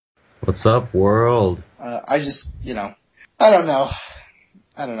What's up, world? I just, I don't know.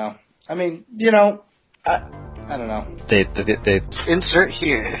 I mean, I don't know. Dave. Insert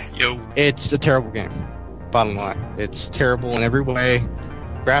here. Yo. It's a terrible game. Bottom line. It's terrible in every way.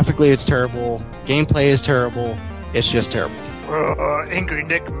 Graphically, it's terrible. Gameplay is terrible. It's just terrible. Angry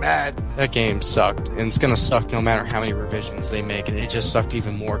Nick mad. That game sucked, and it's gonna suck no matter how many revisions they make, and it just sucked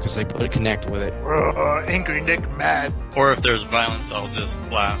even more because they put a Kinect with it. Angry Nick mad. Or if there's violence, I'll just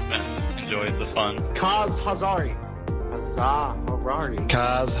laugh and enjoy the fun. Kaz Hazari.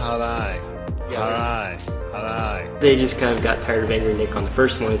 Kaz Harai. They just kind of got tired of Angry Nick on the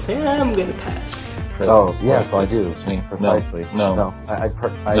first one and say, I'm gonna pass. Oh, yeah, so I do. It's me. Precisely. No. I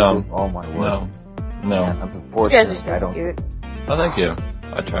No. do all my work. No. And You guys unfortunately, are I so don't. cute. Oh, thank you.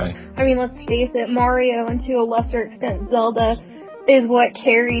 I try. I mean, let's face it, Mario and to a lesser extent Zelda is what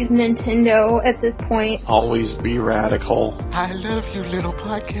carries Nintendo at this point. Always be radical. I love you, little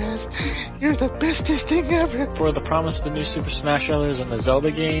podcast. You're the bestest thing ever. For the promise of a new Super Smash Bros. In the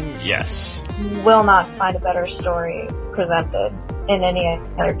Zelda game, yes. You will not find a better story presented in any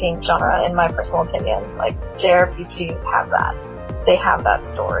other game genre, in my personal opinion. Like, JRPGs have that. They have that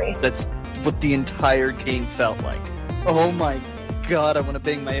story. That's what the entire game felt like. Oh my god, I want to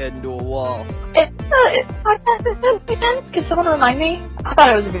bang my head into a wall. It's a podcast again? Can someone remind me? I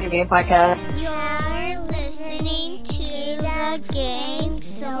thought it was a video game podcast. You're listening to the Game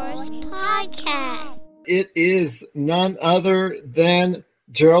Source Podcast. It is none other than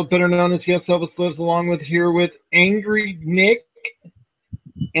Gerald, better known as Yes Elvis Lives, along with Angry Nick,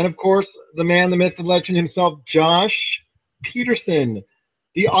 and of course the man, the myth, the legend himself, Josh Peterson,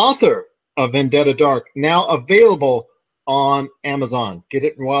 the author of Vendetta Dark, now available on Amazon. Get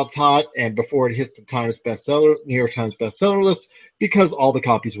it while it's hot and before it hits the New York Times bestseller list, because all the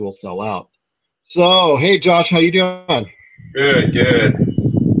copies will sell out. So, hey Josh, how you doing? Good.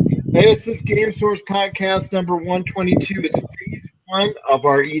 Hey, it's this Game Source podcast number 122. It's phase 1 of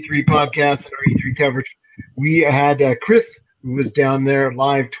our E3 podcast and our E3 coverage. We had Chris, who was down there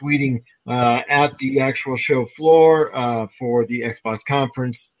live tweeting at the actual show floor for the Xbox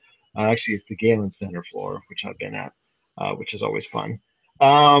conference. Actually, it's the Galen Center floor, which I've been at, which is always fun.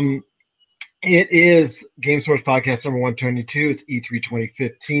 It is Game Source podcast number 122. It's E3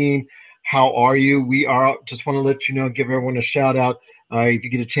 2015. How are you? We are just want to let you know, give everyone a shout out. If you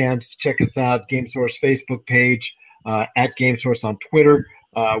get a chance, check us out. Game Source Facebook page, at Game Source on Twitter.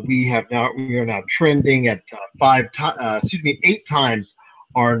 We are now trending at 8 times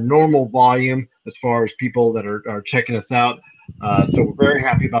our normal volume as far as people that are checking us out. So we're very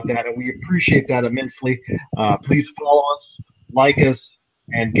happy about that, and we appreciate that immensely. Please follow us, like us,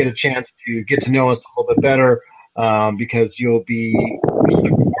 and get a chance to get to know us a little bit better, because you'll be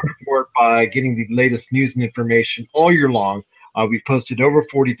rewarded for it by getting the latest news and information all year long. We've posted over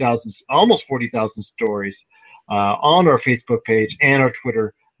almost 40,000 stories on our Facebook page and our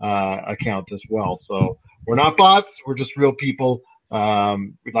Twitter account as well. So we're not bots; we're just real people.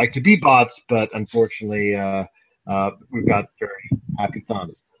 We'd like to be bots, but unfortunately, we've got very happy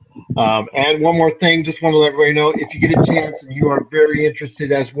thumbs. And one more thing, just want to let everybody know, if you get a chance and you are very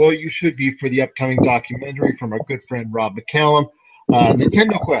interested, as well you should be, for the upcoming documentary from our good friend Rob McCallum,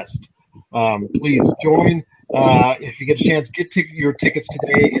 Nintendo Quest. Please join. If you get a chance, get your tickets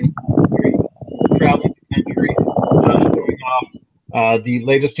today. And traveling the country, showing off the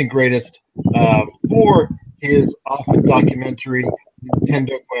latest and greatest for his awesome documentary,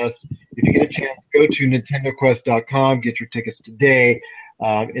 Nintendo Quest. If you get a chance, go to nintendoquest.com, get your tickets today.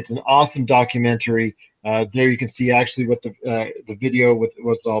 It's an awesome documentary. There you can see actually what the video what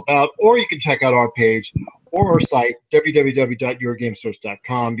it's all about, or you can check out our page or our site,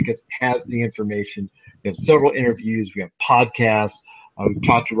 www.yourgamesource.com, because it has the information. We have several interviews. We have podcasts. We've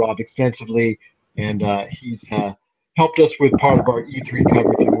talked to Rob extensively, and he's helped us with part of our E3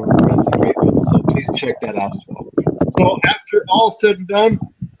 coverage, and we're immensely grateful. So please check that out as well. So after all said and done,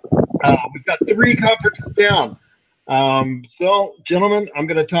 we've got 3 conferences down. So, gentlemen, I'm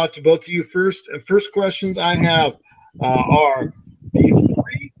going to talk to both of you first. First questions I have are the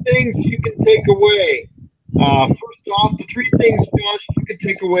 3 things you can take away. First off, the 3 things, Josh, you can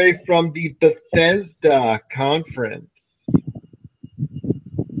take away from the Bethesda conference.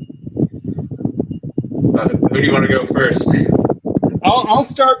 Who do you want to go first? I'll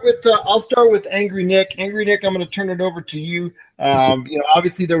start with Angry Nick. Angry Nick, I'm going to turn it over to you.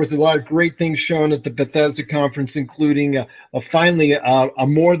 Obviously there was a lot of great things shown at the Bethesda conference, including finally a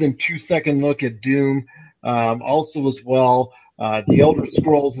more than 2-second look at Doom. Also as well, The Elder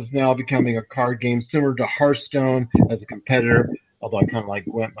Scrolls is now becoming a card game similar to Hearthstone as a competitor, although I kind of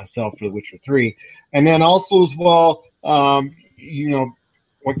went myself for The Witcher 3. And then also as well,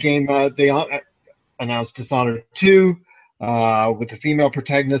 what game they announced Dishonored 2 with a female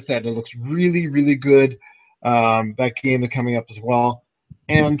protagonist that it looks really, really good. That game is coming up as well.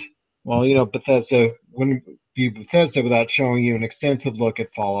 And, well, Bethesda wouldn't be Bethesda without showing you an extensive look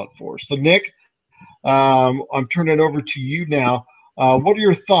at Fallout 4. So, Nick, I'm turning it over to you now. What are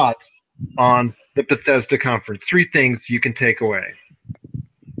your thoughts on the Bethesda conference? 3 things you can take away.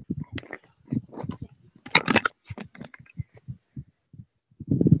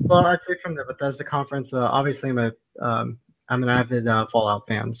 Well, I'd say from the Bethesda conference, obviously I'm an avid Fallout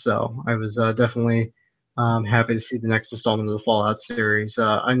fan, so I was definitely happy to see the next installment of the Fallout series.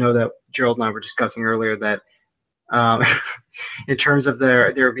 I know that Gerald and I were discussing earlier that in terms of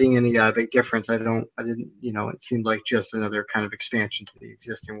there being any big difference, I didn't, it seemed like just another kind of expansion to the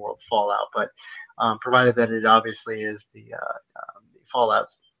existing world of Fallout, but provided that it obviously is the Fallout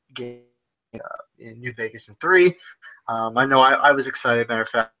game in New Vegas in 3. I know I was excited. Matter of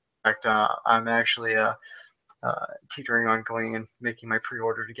fact, I'm actually teetering on going and making my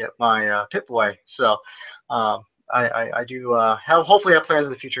pre-order to get my Pip-Boy. So I do hopefully have plans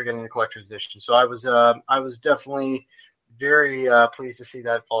in the future getting the collector's edition. So I was definitely very pleased to see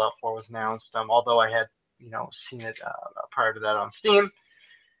that Fallout 4 was announced. Although I had seen it prior to that on Steam.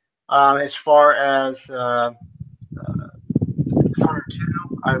 As far as Dishonored 2,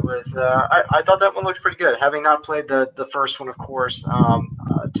 I thought that one looked pretty good. Having not played the first one, of course,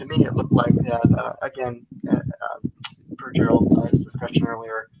 to me it looked like again, per Gerald's discussion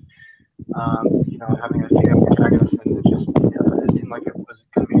earlier, having a female protagonist, and it seemed like it was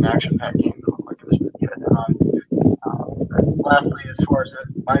going to be an action-packed game. It looked like it was pretty good. Lastly, as far as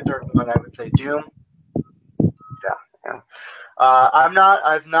my third one, I would say Doom. Yeah. I'm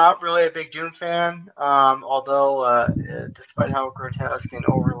not really a big Doom fan, although despite how grotesque and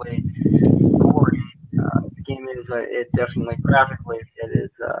overly gory the game is, it definitely graphically it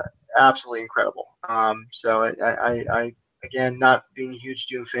is absolutely incredible. So I again, not being a huge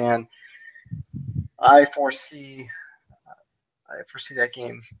Doom fan, I foresee that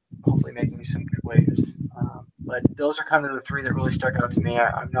game hopefully making some good waves. But those are kind of the 3 that really stuck out to me.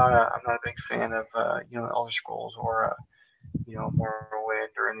 I'm not a big fan of Elder Scrolls or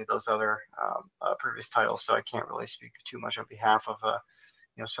Morrowind or any of those other previous titles, so I can't really speak too much on behalf of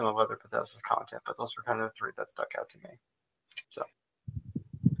some of other Bethesda's content. But those were kind of the 3 that stuck out to me. So,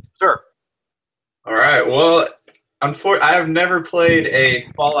 sure. All right. Well, I have never played a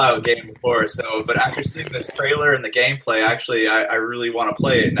Fallout game before, but after seeing this trailer and the gameplay, actually, I really want to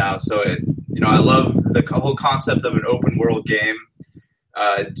play it now. So, I love the whole concept of an open world game.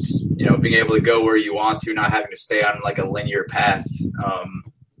 Just, being able to go where you want to, not having to stay on like a linear path.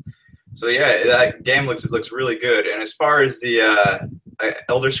 So yeah, that game looks really good. And as far as the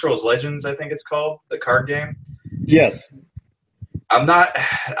Elder Scrolls Legends, I think it's called, the card game. Yes.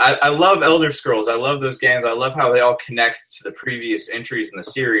 I love Elder Scrolls. I love those games. I love how they all connect to the previous entries in the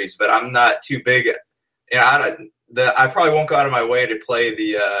series, but I'm not too big. I probably won't go out of my way to play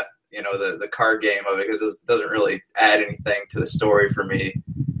the card game of it because it doesn't really add anything to the story for me.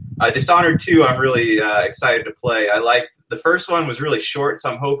 Dishonored 2, I'm really excited to play. I like the first one was really short, so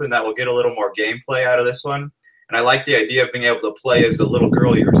I'm hoping that we'll get a little more gameplay out of this one. And I like the idea of being able to play as a little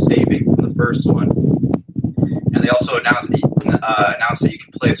girl you were saving from the first one. And they also announced that you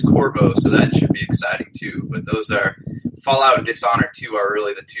can play as Corvo, so that should be exciting too. But those are Fallout and Dishonored 2 are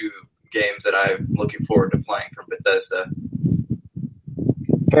really the 2 games that I'm looking forward to playing from Bethesda.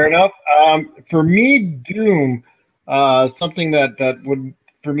 Fair enough. For me, Doom, something that would,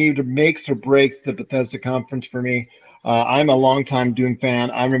 for me, to makes or breaks the Bethesda conference for me. I'm a longtime Doom fan.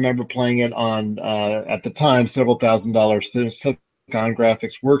 I remember playing it on, at the time, several $1,000 Silicon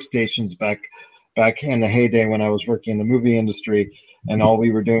Graphics workstations back in the heyday when I was working in the movie industry, and all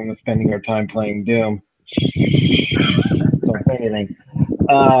we were doing was spending our time playing Doom. Don't say anything.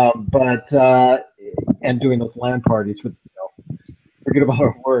 And doing those LAN parties with, forget about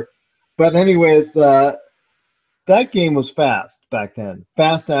our work. But anyways, that game was fast back then.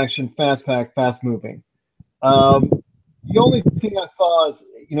 Fast action, fast pack, fast moving. The only thing I saw is,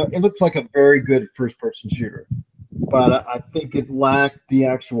 it looked like a very good first-person shooter. But I think it lacked the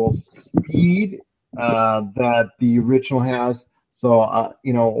actual speed that the original has. So,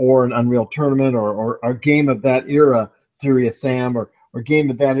 or an Unreal Tournament or a game of that era, Serious Sam, or game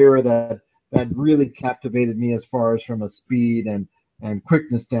of that era that really captivated me as far as from a speed and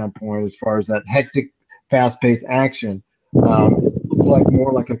quickness standpoint, as far as that hectic, fast-paced action. It looked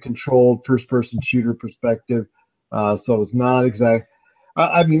more like a controlled first-person shooter perspective. So it's not exact.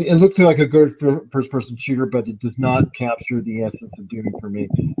 I mean, it looks like a good first-person shooter, but it does not capture the essence of Doom for me.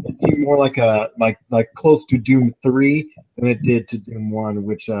 It seemed more like close to Doom 3 than it did to Doom 1,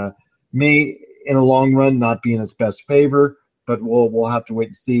 which may, in the long run, not be in its best favor. But we'll have to wait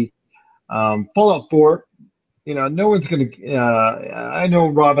and see. Fallout 4, no one's going to. I know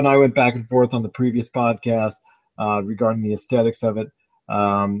Rob and I went back and forth on the previous podcast regarding the aesthetics of it.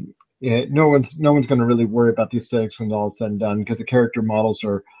 No one's going to really worry about the aesthetics when all is said and done, because the character models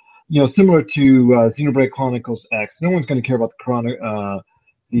are, similar to Xenoblade Chronicles X. No one's going to care about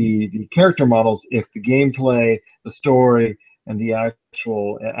the character models if the gameplay, the story, and the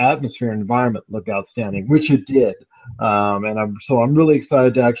actual atmosphere and environment look outstanding, which it did. And I'm really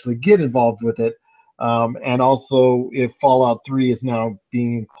excited to actually get involved with it. And also, if Fallout 3 is now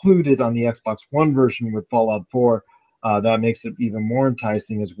being included on the Xbox One version with Fallout 4, that makes it even more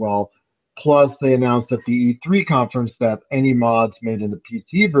enticing as well. Plus, they announced at the E3 conference that any mods made in the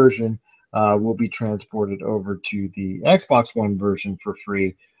PC version will be transported over to the Xbox One version for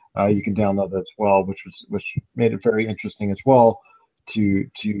free. You can download that as well, which made it very interesting as well to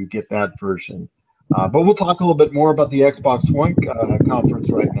get that version. But we'll talk a little bit more about the Xbox One conference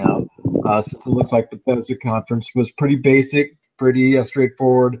right now, since it looks like Bethesda conference was pretty basic, pretty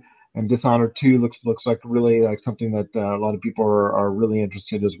straightforward, and Dishonored 2 looks like really like something that a lot of people are really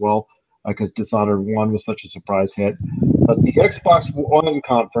interested as well, because Dishonored 1 was such a surprise hit. But the Xbox One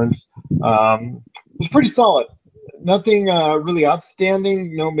conference was pretty solid. Nothing really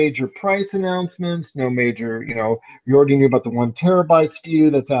outstanding. No major price announcements. No major, we already knew about the 1 terabyte SKU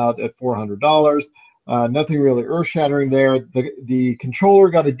that's out at $400. Nothing really earth-shattering there. The controller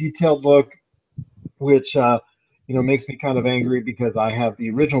got a detailed look, which makes me kind of angry, because I have the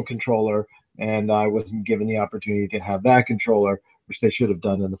original controller and I wasn't given the opportunity to have that controller, which they should have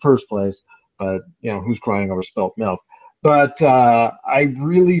done in the first place. But who's crying over spilt milk? But I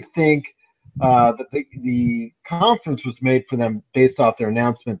really think that the conference was made for them based off their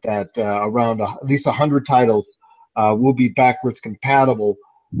announcement that around at least 100 titles will be backwards compatible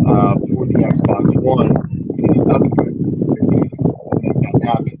for the Xbox One. Make that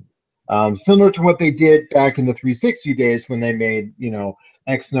happen. Similar to what they did back in the 360 days, when they made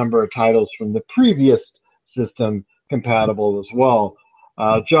X number of titles from the previous system compatible as well.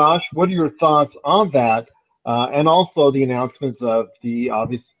 Josh, what are your thoughts on that? And also the announcements of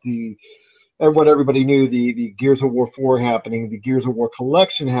what everybody knew, the Gears of War 4 happening, the Gears of War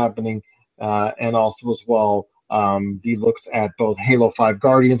collection happening, and also as well the looks at both Halo 5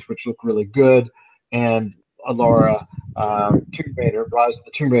 Guardians, which look really good, and Alara Tomb Raider, Rise of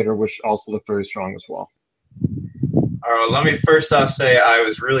the Tomb Raider, which also looked very strong as well. All right, let me first off say I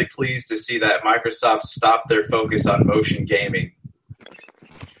was really pleased to see that Microsoft stopped their focus on motion gaming.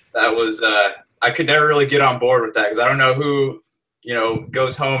 That was I could never really get on board with that, because I don't know who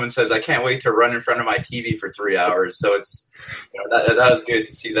goes home and says, I can't wait to run in front of my TV for 3 hours. So it's that was good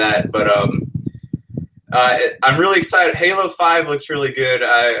to see that. But I'm really excited. Halo 5 looks really good.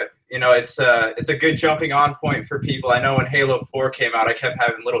 It's a good jumping on point for people. I know when Halo 4 came out, I kept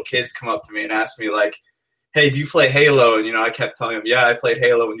having little kids come up to me and ask me like, hey, do you play Halo? And I kept telling them, yeah, I played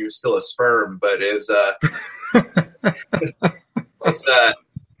Halo when you were still a sperm, but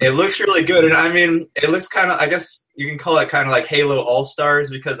it looks really good. And I mean, it looks kind of, I guess you can call it kind of like Halo All-Stars,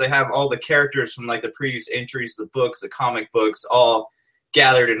 because they have all the characters from like the previous entries, the books, the comic books, all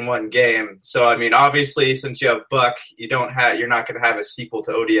gathered in one game. So, I mean, obviously, since you have Buck, you're not going to have a sequel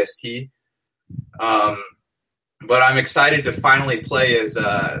to ODST. But I'm excited to finally play as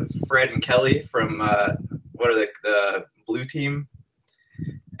Fred and Kelly from the Blue Team,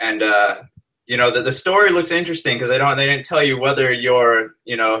 and the story looks interesting, because they didn't tell you whether you're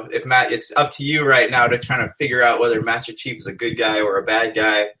if Matt. It's up to you right now to try to figure out whether Master Chief is a good guy or a bad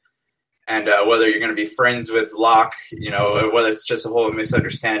guy, and whether you're going to be friends with Locke, or whether it's just a whole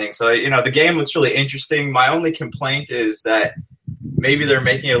misunderstanding. So the game looks really interesting. My only complaint is that maybe they're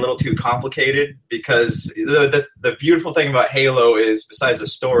making it a little too complicated, because the beautiful thing about Halo is, besides the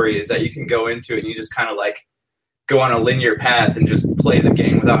story, is that you can go into it and you just kind of like go on a linear path and just play the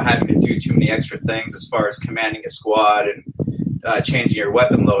game without having to do too many extra things as far as commanding a squad and changing your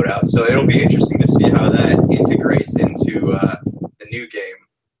weapon loadout. So it'll be interesting to see how that integrates into the new game.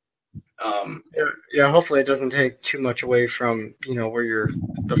 Hopefully it doesn't take too much away from where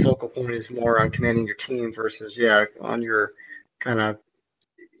the focal point is more on commanding your team versus on your kind of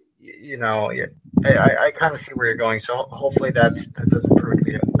I kind of see where you're going. So hopefully that doesn't prove to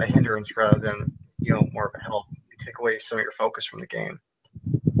be a hindrance rather than more of a help. Take away some of your focus from the game.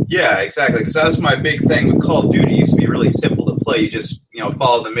 Yeah, exactly. Because that was my big thing with Call of Duty. It used to be really simple to play. You just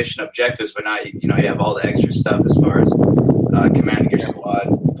follow the mission objectives, but now you have all the extra stuff as far as commanding your squad,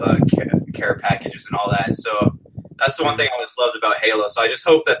 care packages, and all that. So that's the one thing I always loved about Halo. So I just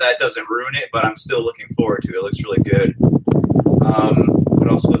hope that doesn't ruin it, but I'm still looking forward to it. It looks really good. What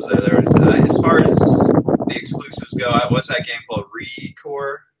else was there? There was as far as the exclusives go, what's that game called?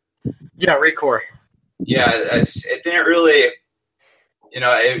 ReCore? Yeah, ReCore. Yeah, it didn't really, it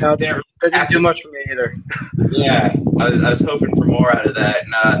didn't do much for me either. Yeah, I was hoping for more out of that.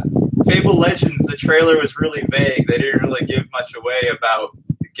 And Fable Legends, the trailer was really vague. They didn't really give much away about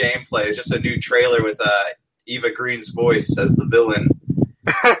the gameplay. It's just a new trailer with Eva Green's voice as the villain.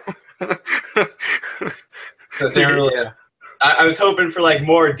 So they really, I was hoping for like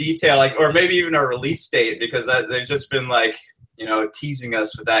more detail, or maybe even a release date, because they've just been teasing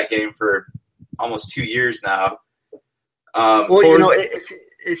us with that game for almost 2 years now.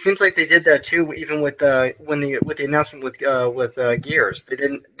 It seems like they did that too, even with the announcement with Gears. They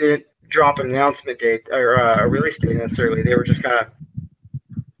didn't drop an announcement date or a release date necessarily. They were just kind of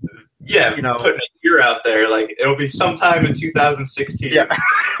putting a year out there, like it'll be sometime in 2016. Yeah.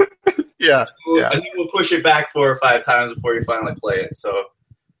 Yeah. I think we'll push it back 4 or 5 times before you finally play it. So,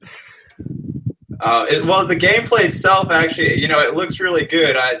 the gameplay itself actually, it looks really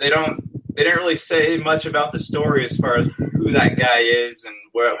good. They didn't really say much about the story as far as who that guy is and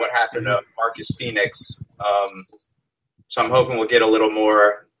what happened to Marcus Phoenix. So I'm hoping we'll get a little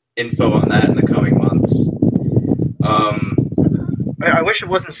more info on that in the coming months. I wish it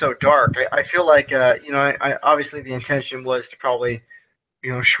wasn't so dark. I feel like obviously the intention was to probably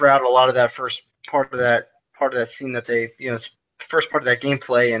shroud a lot of that first part of that scene that they first part of that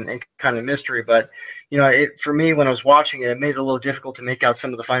gameplay and kind of mystery, but for me when I was watching it made it a little difficult to make out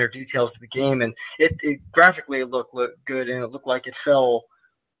some of the finer details of the game, and it graphically looked good, and it looked like it fell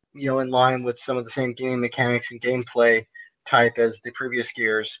in line with some of the same game mechanics and gameplay type as the previous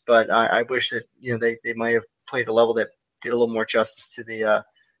Gears, but I wish that they might have played a level that did a little more justice to the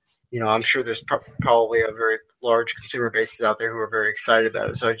I'm sure there's probably a very large consumer base out there who are very excited about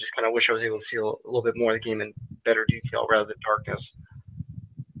it. So I just kind of wish I was able to see a little bit more of the game in better detail rather than darkness.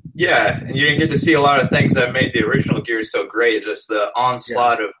 Yeah, and you didn't get to see a lot of things that made the original Gears so great. Just the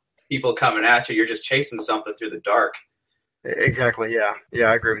onslaught of people coming at you. You're just chasing something through the dark. Exactly. Yeah.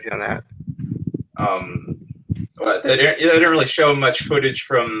 I agree with you on that. But they didn't really show much footage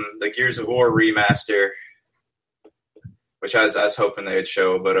from the Gears of War remaster, which I was hoping they would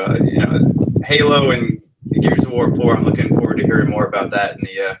show. But Halo and Gears of War 4, I'm looking forward to hearing more about that in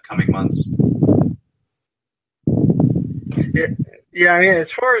the coming months. Yeah, I mean,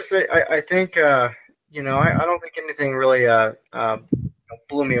 as far as I think, I don't think anything really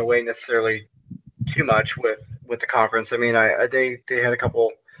blew me away necessarily too much with the conference. I mean, they had a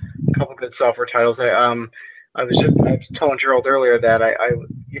couple good software titles. I was telling Gerald earlier that I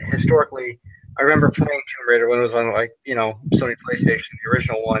historically I remember playing Tomb Raider when it was on Sony PlayStation, the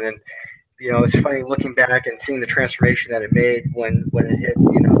original one, and it's funny looking back and seeing the transformation that it made when it hit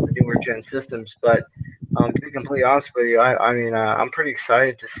the newer gen systems. But to be completely honest with you, I'm pretty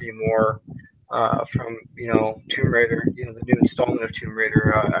excited to see more from Tomb Raider, the new installment of Tomb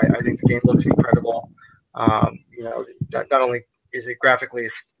Raider. I think the game looks incredible. Not only is it graphically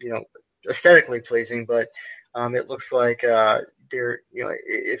aesthetically pleasing, but it looks like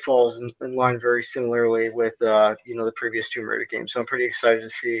it falls in line very similarly with the previous Tomb Raider game. So I'm pretty excited to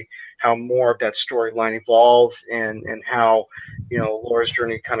see how more of that storyline evolves and how Laura's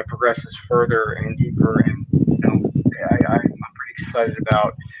journey kind of progresses further and deeper. And I'm pretty excited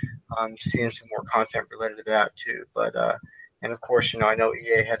about seeing some more content related to that too. But and of course, I know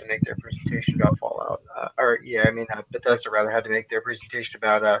EA had to make their presentation about Fallout, Bethesda rather had to make their presentation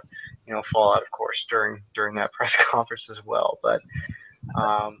about Fallout, of course, during that press conference as well. But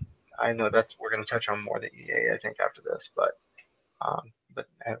I know we're going to touch on more the EA, I think, after this. But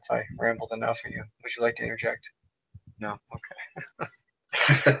have I rambled enough for you? Would you like to interject? No,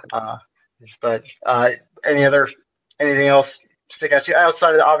 okay. But anything else stick out to you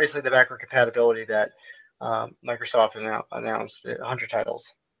outside of obviously the backward compatibility that Microsoft announced 100 titles,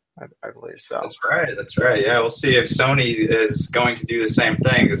 I believe. So That's right. Yeah, we'll see if Sony is going to do the same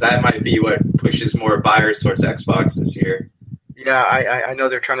thing, because that might be what pushes more buyers towards Xbox this year. Yeah, I know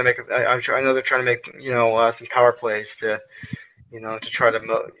they're trying to make. I know they're trying to make some power plays to try to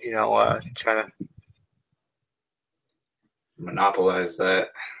try to monopolize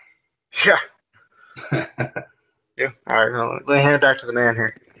that. Yeah. Yeah. All right. Let me hand it back to the man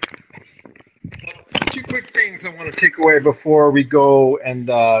here. 2 quick things I want to take away before we go and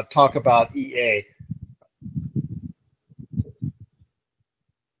talk about EA.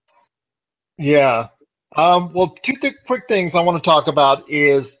 Yeah. Well, 2 quick things I want to talk about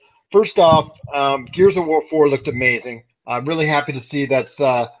is, first off, Gears of War 4 looked amazing. I'm really happy to see that's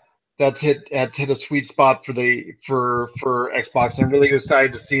hit a sweet spot for Xbox. I'm really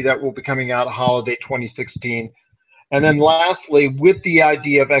excited to see that will be coming out holiday 2016. And then lastly, with the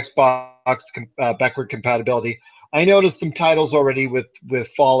idea of Xbox backward compatibility, I noticed some titles already with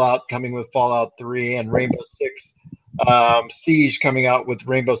Fallout coming with Fallout 3 and Rainbow Six Siege coming out with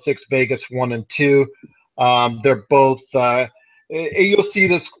Rainbow Six Vegas 1 and 2. They're both you'll see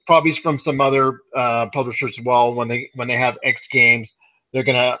this probably from some other publishers as well when they have X games.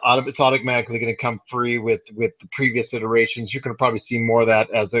 It's automatically gonna come free with the previous iterations. You're gonna probably see more of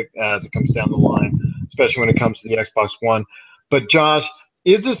that as it comes down the line, especially when it comes to the Xbox One. But Josh,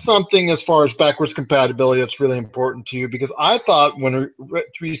 is this something as far as backwards compatibility that's really important to you? Because I thought when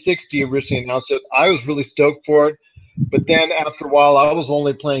 360 originally announced it, I was really stoked for it. But then after a while, I was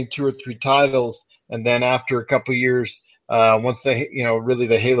only playing 2 or 3 titles, and then after a couple of years, once really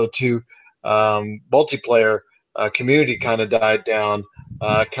the Halo 2 multiplayer community kind of died down,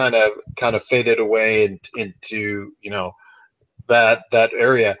 kind of faded away into that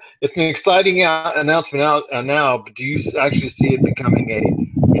area. It's an exciting announcement out now, but do you actually see it becoming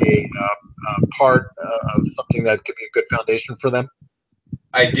a part of something that could be a good foundation for them?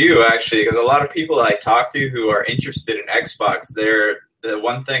 I do, actually, because a lot of people I talk to who are interested in Xbox, the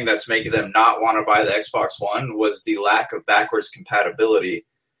one thing that's making them not want to buy the Xbox One was the lack of backwards compatibility.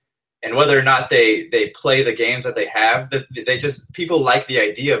 And whether or not they play the games that they have, people like the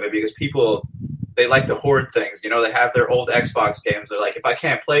idea of it because they like to hoard things. They have their old Xbox games. They're like, if I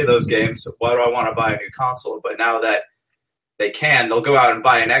can't play those games, why do I want to buy a new console? But now that they can, they'll go out and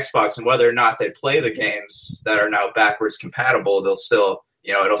buy an Xbox, and whether or not they play the games that are now backwards compatible, they'll still,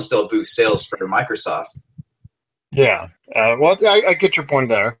 it'll still boost sales for Microsoft. Yeah. Well, I get your point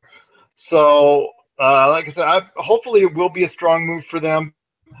there. So, like I said, hopefully it will be a strong move for them.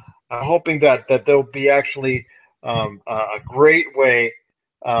 I'm hoping that there'll be actually a great way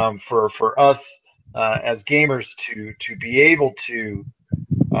for us as gamers to be able to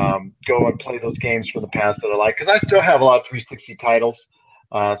go and play those games from the past that I like. Because I still have a lot of 360 titles,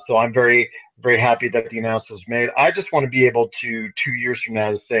 so I'm very, very happy that the announcement was made. I just want to be able to 2 years from now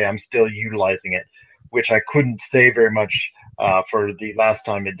to say I'm still utilizing it, which I couldn't say very much for the last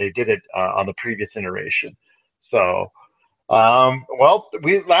time that they did it on the previous iteration. So.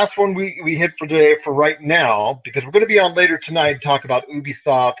 Last one we hit for today for right now, because we're going to be on later tonight and talk about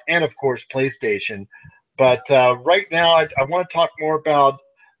Ubisoft and, of course, PlayStation. But right now, I want to talk more about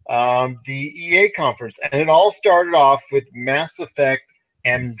the EA conference. And it all started off with Mass Effect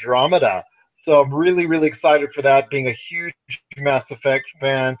Andromeda. So I'm really, really excited for that, being a huge Mass Effect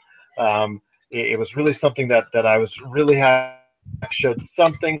fan. It was really something that I was really happy showed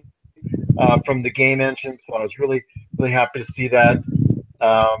something from the game engine, so I was really, really happy to see that.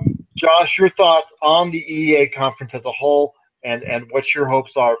 Josh, your thoughts on the EA conference as a whole, and what your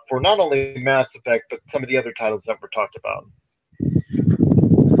hopes are for not only Mass Effect, but some of the other titles that were talked about?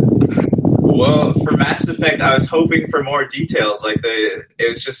 Well, for Mass Effect, I was hoping for more details. It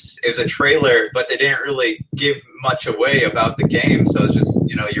was a trailer, but they didn't really give much away about the game. So it's just,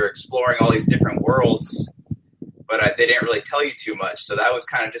 you're exploring all these different worlds, but they didn't really tell you too much. So that was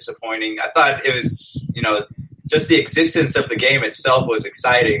kind of disappointing. I thought it was, just the existence of the game itself was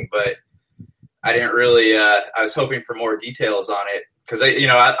exciting, but I didn't really, I was hoping for more details on it. Because,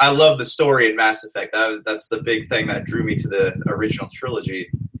 I love the story in Mass Effect. That's the big thing that drew me to the original trilogy.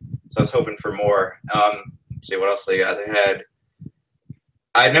 So I was hoping for more. Let's see what else they got. They had.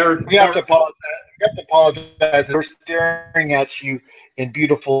 We have to apologize. We're staring at you in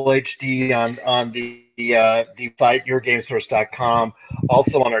beautiful HD on the site yourgamesource.com.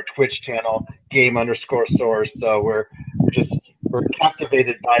 Also on our Twitch channel, game_source. So we're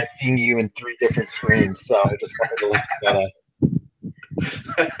captivated by seeing you in 3 different screens. So I just wanted to let you know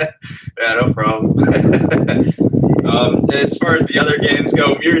that. Yeah, no problem. As far as the other games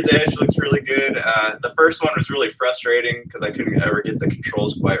go, Mirror's Edge looks really good. The first one was really frustrating because I couldn't ever get the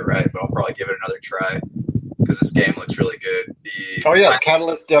controls quite right, but I'll probably give it another try because this game looks really good.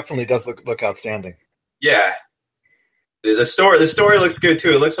 Catalyst definitely does look outstanding. Yeah. The story looks good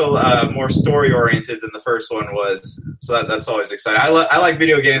too. It looks more story oriented than the first one was, so that's always exciting. I like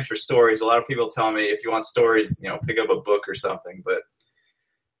video games for stories. A lot of people tell me if you want stories, pick up a book or something, but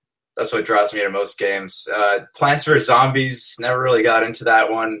that's what draws me to most games. Plants vs. Zombies, never really got into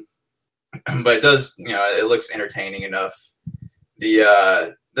that one, but it does, it looks entertaining enough.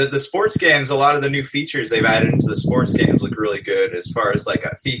 The sports games, a lot of the new features they've added into the sports games look really good. As far as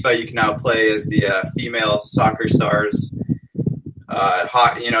FIFA, you can now play as the female soccer stars.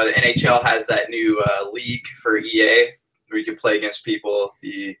 The NHL has that new league for EA where you can play against people.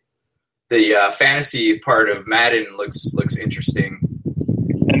 The fantasy part of Madden looks interesting.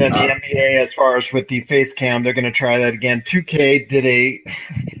 And then the NBA, as far as with the face cam, they're going to try that again. 2K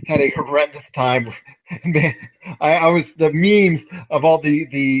had a horrendous time. I was the memes of all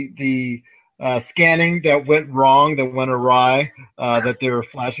the scanning that went wrong, that went awry, that they were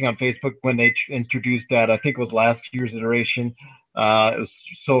flashing on Facebook when they introduced that. I think it was last year's iteration. It was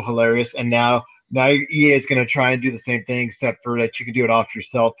so hilarious. And now EA is going to try and do the same thing, except for that you can do it off your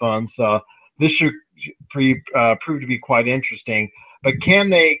cell phone. So this should prove to be quite interesting. But can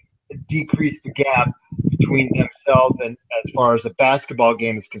they decrease the gap between themselves and as far as a basketball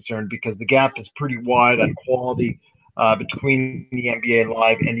game is concerned? Because the gap is pretty wide on quality between the NBA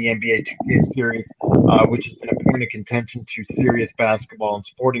Live and the NBA 2K series, which has been a point of contention to serious basketball and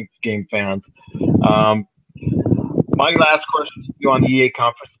sporting game fans. My last question to you on the EA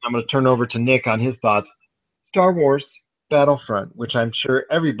conference, and I'm going to turn over to Nick on his thoughts. Star Wars Battlefront, which I'm sure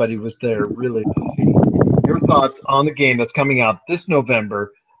everybody was there really to see. Your thoughts on the game that's coming out this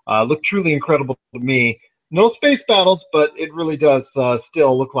November look truly incredible to me. No space battles, but it really does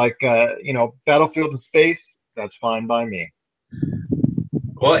still look like, Battlefield in space. That's fine by me.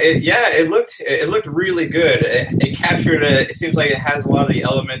 Well, it looked really good. It captured it seems like it has a lot of the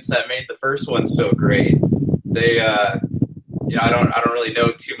elements that made the first one so great. They, I don't really know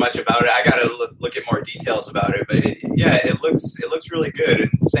too much about it. I got to look at more details about it, but it looks really good.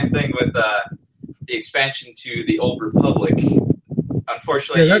 And same thing with the expansion to the Old Republic.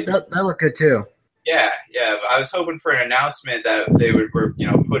 Unfortunately, that looked good too. Yeah. I was hoping for an announcement that they were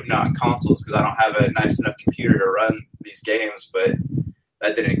putting on consoles because I don't have a nice enough computer to run these games, but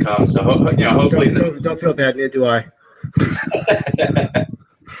that didn't come. So hopefully, don't feel bad. Neither do I.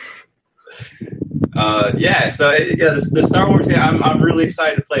 The Star Wars game. I'm really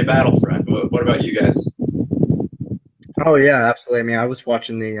excited to play Battlefront. What about you guys? Oh yeah, absolutely. I mean, I was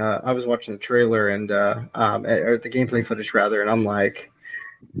watching the trailer and or the gameplay footage rather, and I'm like,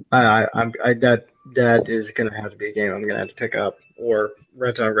 that is gonna have to be a game I'm gonna have to pick up or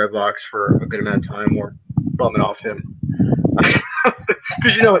rent on Redbox for a good amount of time or bum it off him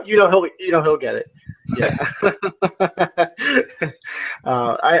because he'll get it. Yeah.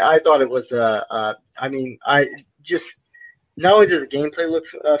 I thought it was I just not only does the gameplay look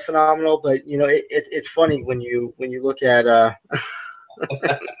phenomenal, but it's funny when you look at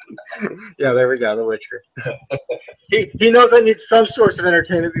yeah, there we go, The Witcher. He knows I need some source of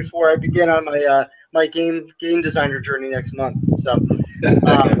entertainment before I begin on my my game designer journey next month. So,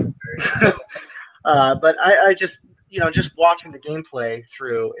 but I just just watching the gameplay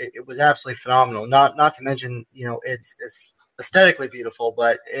through, it was absolutely phenomenal. Not to mention it's aesthetically beautiful,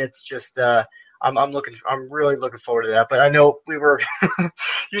 but it's just I'm really looking forward to that. But I know we were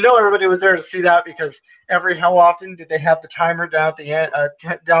everybody was there to see that because how often did they have the timer down at the end,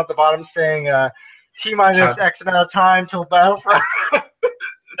 down at the bottom saying T-minus X amount of time till Battlefront?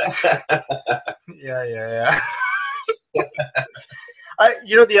 Yeah.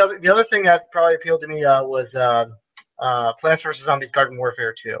 The other thing that probably appealed to me was Plants vs. Zombies Garden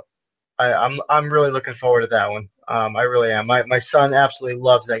Warfare 2. I'm really looking forward to that one. I really am. My son absolutely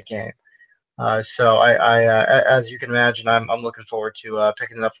loves that game. So I as you can imagine, I'm looking forward to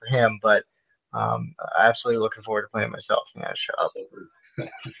picking it up for him. But absolutely looking forward to playing it myself. Yeah, shut up.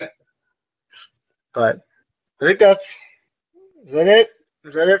 But I think is that it?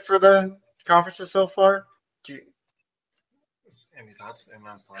 Is that it for the conferences so far? Any thoughts?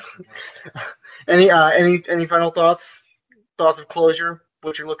 Any final thoughts? Thoughts of closure?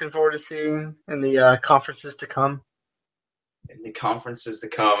 What you're looking forward to seeing in the conferences to come? In the conferences to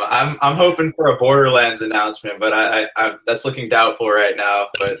come, I'm hoping for a Borderlands announcement, but I that's looking doubtful right now.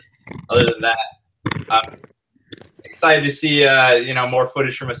 But other than that, I'm excited to see more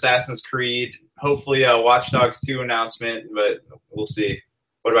footage from Assassin's Creed. Hopefully, a Watch Dogs 2 announcement, but we'll see.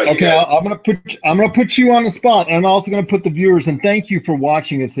 What about you guys? Okay, I'm gonna put you on the spot, and I'm also gonna put the viewers. And thank you for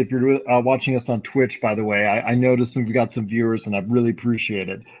watching us. If you're watching us on Twitch, by the way, I noticed we got some viewers, and I really appreciate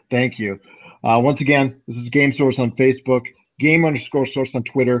it. Thank you. Once again, this is Game Source on Facebook, Game_Source on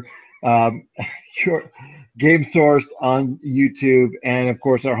Twitter, your Game Source on YouTube, and of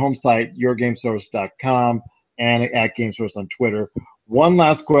course our home site, yourgamesource.com, and at Game Source on Twitter. One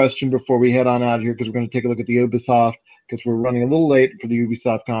last question before we head on out here, because we're going to take a look at the Ubisoft, because we're running a little late for the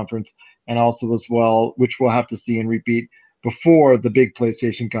Ubisoft conference, and also as well, which we'll have to see and repeat before the big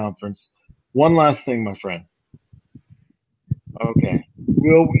PlayStation conference. One last thing, my friend. Okay,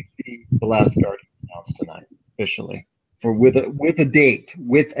 will we see The Last Guardian announced tonight officially, with a date?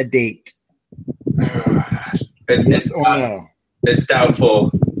 It's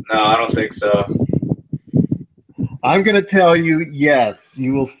doubtful. No, I don't think so. I'm going to tell you, yes,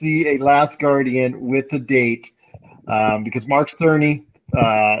 you will see a Last Guardian with the date because Mark Cerny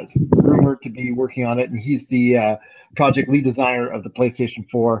is rumored to be working on it, and he's the project lead designer of the PlayStation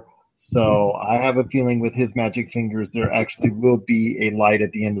 4. So I have a feeling with his magic fingers, there actually will be a light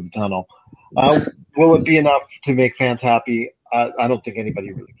at the end of the tunnel. Will it be enough to make fans happy? I don't think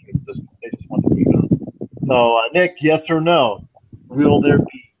anybody really cares at this point. They just want to be done. So, Nick, yes or no? Will there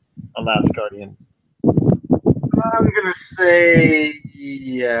be a Last Guardian? I'm going to say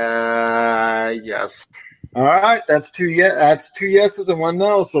yes. All right, that's two yeses and one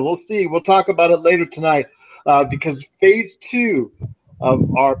no. So we'll see. We'll talk about it later tonight because phase 2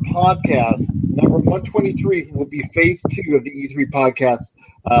 of our podcast, number 123, will be phase 2 of the E3 podcast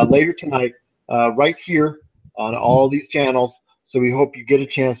later tonight, right here on all these channels. So we hope you get a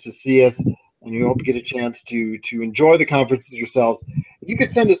chance to see us, and we hope you get a chance to enjoy the conferences yourselves. You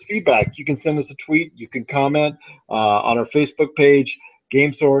can send us feedback. You can send us a tweet. You can comment on our Facebook page,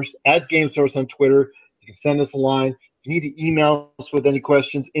 GameSource, @GameSource on Twitter. You can send us a line. If you need to email us with any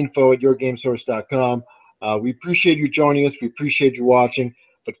questions, info@yourgamesource.com. We appreciate you joining us. We appreciate you watching.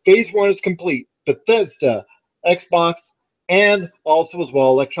 But phase 1 is complete. Bethesda, Xbox, and also as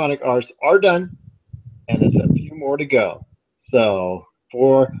well Electronic Arts are done, and there's a few more to go. So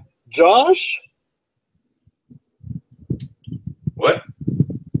for Josh? What?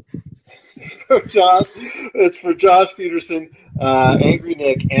 It's for Josh Peterson, Angry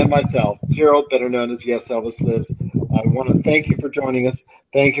Nick, and myself, Gerald, better known as Yes Elvis Lives. I want to thank you for joining us.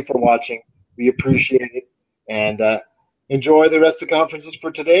 Thank you for watching. We appreciate it. And enjoy the rest of the conferences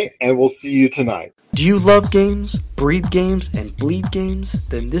for today, and we'll see you tonight. Do you love games, breed games, and bleed games?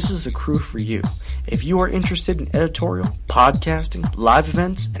 Then this is the crew for you. If you are interested in editorial, podcasting, live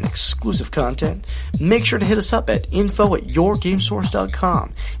events, and exclusive content, make sure to hit us up at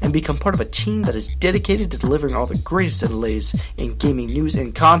info@yourgamesource.com and become part of a team that is dedicated to delivering all the greatest and latest in gaming news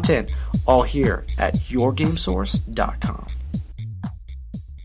and content, all here at yourgamesource.com.